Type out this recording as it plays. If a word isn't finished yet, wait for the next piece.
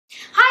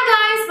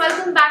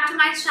welcome back to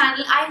my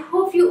channel. I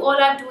hope you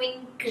all are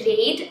doing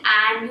great,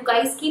 and you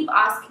guys keep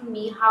asking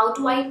me how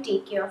do I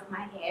take care of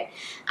my hair.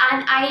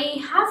 And I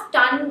have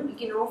done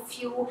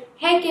few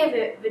hair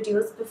care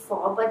videos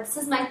before, but this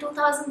is my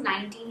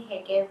 2019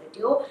 hair care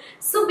video.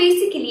 So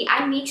basically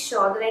I make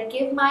sure that I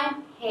give my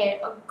hair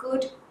a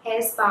good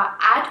hair spa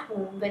at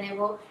home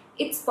whenever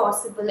it's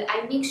possible.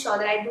 I make sure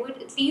that I do it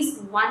at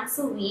least once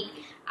a week.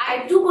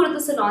 I do go to the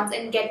salons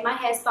and get my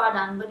hair spa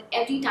done, but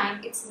every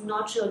time it's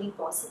not really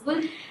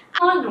possible. You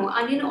all know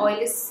onion oil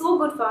is so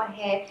good for our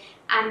hair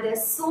and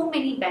there's so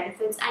many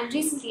benefits, and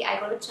recently I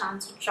got a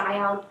chance to try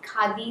out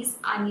Khadi's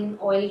onion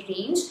oil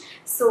range.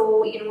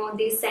 So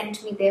they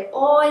sent me their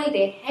oil,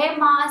 their hair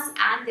mask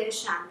and their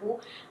shampoo.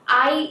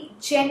 I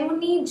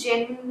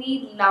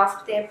genuinely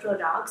loved their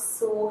products.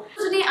 So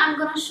today I'm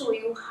gonna show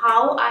you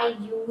how I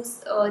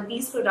use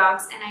these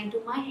products and I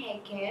do my hair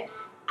care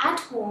at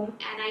home,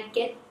 and I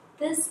get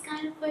this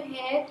kind of a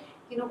hair,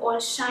 all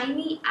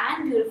shiny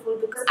and beautiful,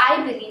 because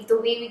I believe the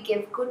way we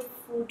give good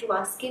food to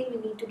our skin, we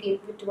need to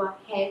give it to our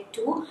hair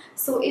too.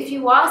 So if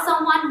you are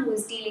someone who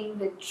is dealing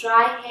with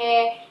dry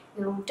hair,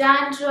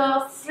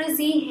 dandruff,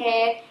 frizzy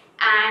hair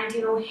and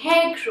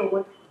hair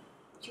growth,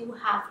 you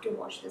have to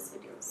watch this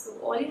video. So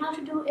all you have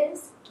to do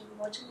is keep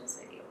watching this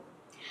video.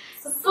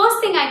 So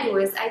first thing I do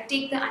is I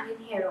take the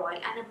onion hair oil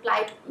and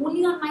apply it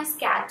only on my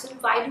scalp. So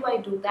why do I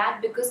do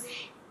that? Because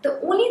the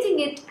only thing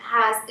it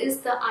has is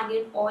the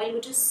onion oil,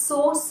 which is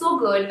so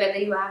good whether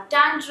you have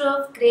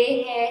dandruff,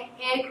 grey hair,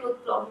 hair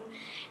growth problem,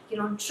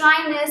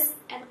 dryness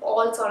and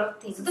all sort of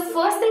things. So the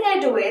first thing I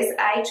do is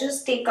I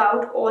just take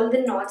out all the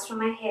knots from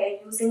my hair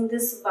using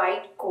this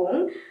white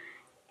comb,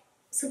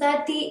 so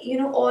that the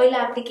oil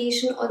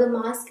application or the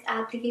mask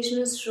application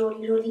is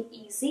really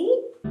easy.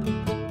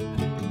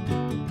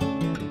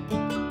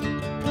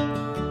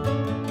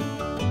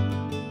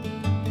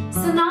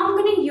 So now I'm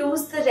going to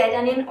use the red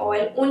onion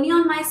oil only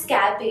on my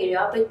scalp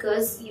area,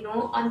 because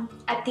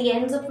at the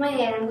ends of my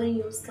hair I'm going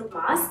to use the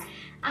mask,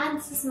 and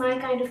this is my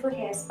kind of a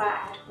hair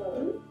spa at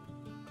home.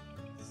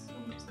 So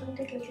I'm just going to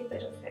take a little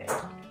bit of it,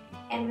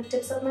 and with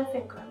tips of my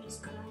finger I'm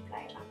just going to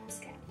apply it on my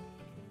scalp.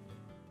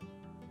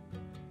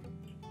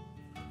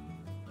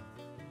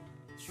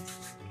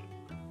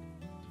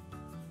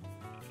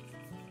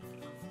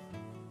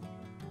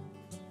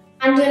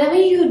 And whenever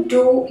you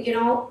do,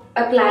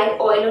 apply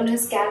oil on your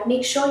scalp,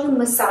 make sure you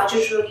massage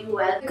it really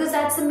well, because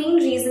that's the main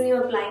reason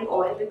you're applying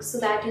oil, because so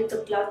that the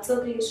blood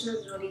circulation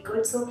is really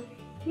good. So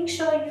make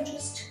sure you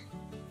just,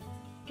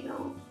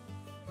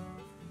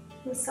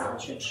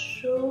 massage it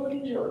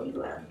really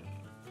well.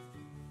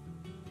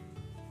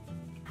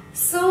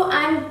 So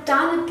I'm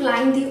done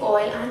applying the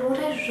oil, and what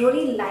I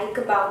really like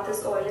about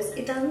this oil is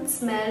it doesn't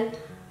smell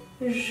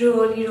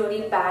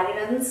really bad. It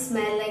doesn't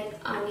smell like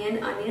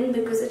onion,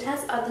 because it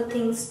has other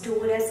things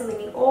too. It has so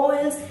many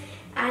oils,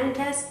 and it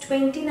has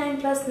 29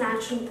 plus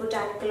natural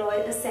botanical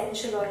oil,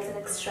 essential oils and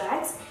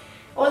extracts.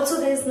 Also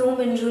there is no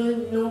mineral,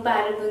 no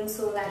parabens,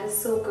 so that is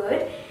so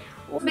good.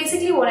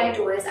 Basically what I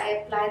do is I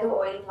apply the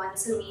oil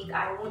once a week.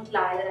 I won't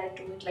lie that I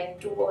do it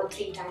like 2 or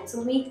 3 times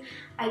a week.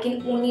 I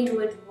can only do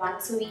it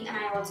once a week, and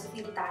I also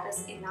feel that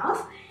is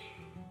enough.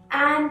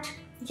 And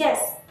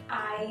yes,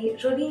 I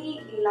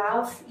really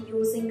love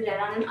using red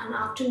onion, and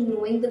after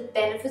knowing the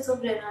benefits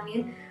of red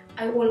onion,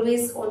 I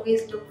always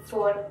look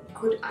for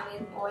good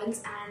onion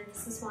oils, and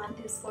this is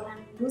what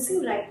I'm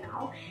using right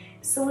now.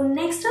 So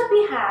next up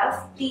we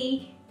have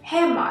the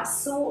hair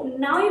mask. So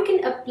now you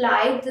can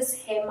apply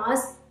this hair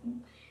mask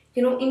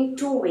in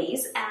 2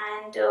 ways,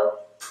 and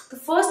the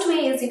first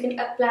way is you can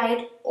apply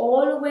it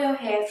all over your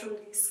hair from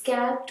the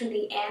scalp to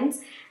the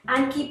ends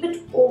and keep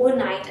it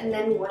overnight and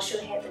then wash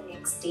your hair the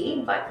next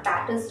day, but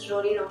that is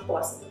really not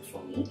possible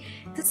for me.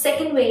 The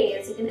second way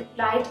is you can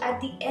apply it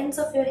at the ends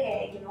of your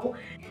hair,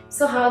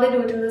 So how they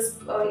do it in this,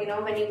 when you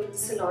go to the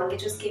salon, they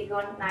just give you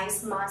a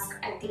nice mask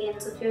at the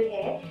ends of your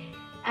hair,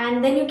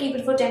 and then you keep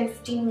it for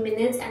 10-15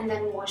 minutes and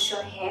then wash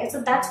your hair.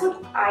 So that's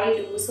what I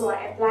do. So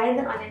I apply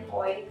the onion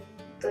oil,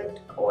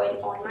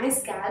 on my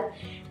scalp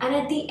and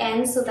at the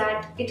end, so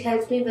that it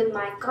helps me with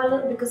my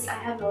color, because I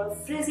have a lot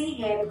of frizzy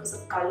hair because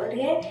of colored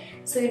hair.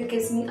 So it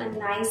gives me a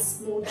nice,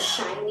 smooth,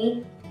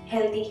 shiny,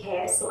 healthy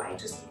hair. So I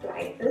just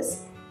apply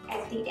this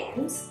at the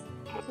ends,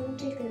 and I'm going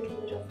to take a little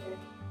bit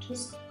of it.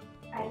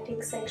 I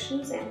take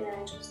sections and then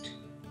I just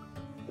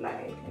apply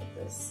it like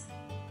this.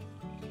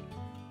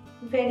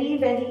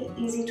 Very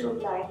easy to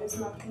apply. There's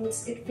nothing,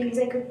 it feels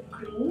like a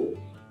cream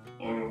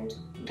and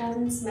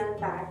doesn't smell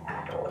bad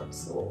at all.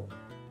 So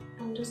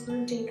I'm just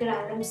going to take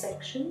random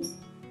sections.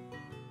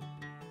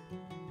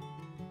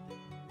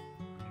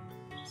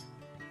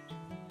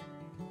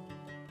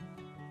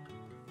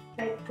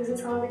 Like this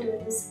is how they do it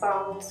in the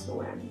spa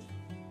also, and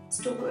it's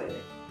too good.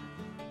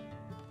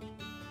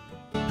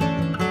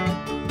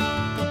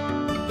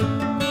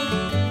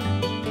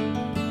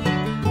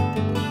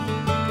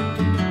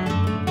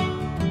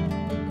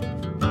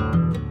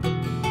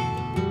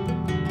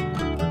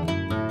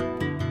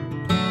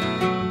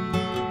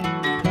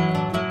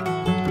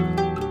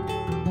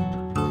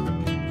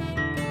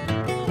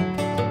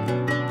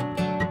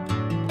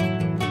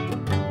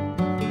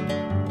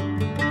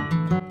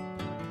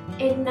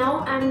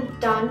 I'm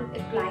done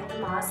applying the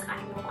mask, I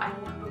know I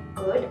don't look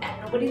good,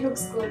 and nobody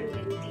looks good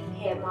with the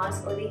hair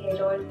mask or the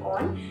hair oil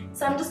on.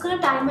 So I'm just gonna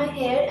tie my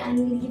hair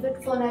and leave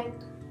it for like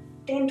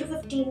 10 to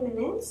 15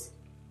 minutes.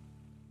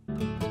 I'm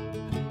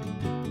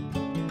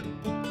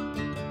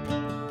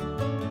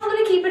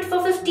gonna keep it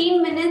for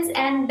 15 minutes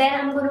and then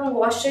I'm gonna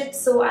wash it.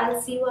 So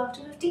I'll see you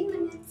after 15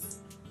 minutes.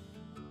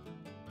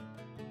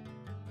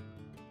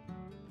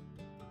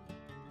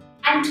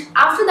 And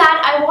after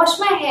that, I wash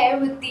my hair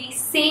with the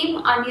same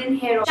onion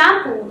hair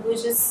shampoo,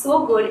 which is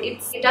so good.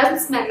 It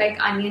doesn't smell like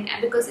onion,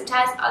 and because it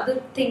has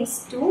other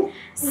things too.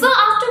 So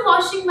after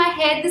washing my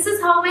hair, this is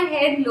how my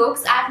hair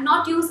looks. I have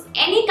not used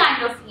any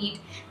kind of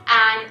heat,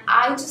 and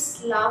I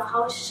just love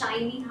how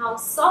shiny, how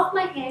soft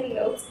my hair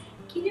looks.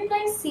 Can you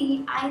guys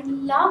see? I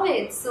love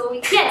it. So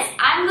yes,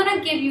 I'm gonna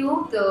give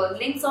you the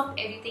links of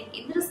everything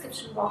in the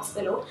description box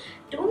below.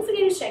 Don't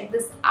forget to check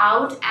this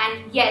out.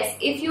 And yes,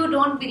 if you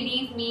don't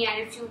believe me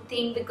and if you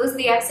think because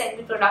they have sent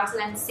me products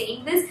and I'm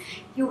saying this,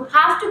 you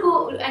have to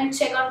go and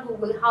check on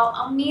Google how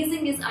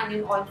amazing is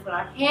onion oil for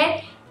our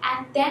hair,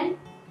 and then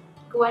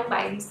go and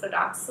buy these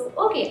products. So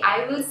okay,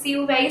 I will see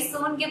you very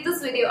soon. Give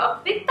this video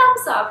a big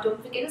thumbs up.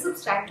 Don't forget to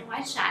subscribe to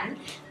my channel,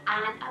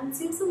 and I will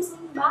see you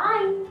soon.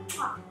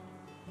 Bye.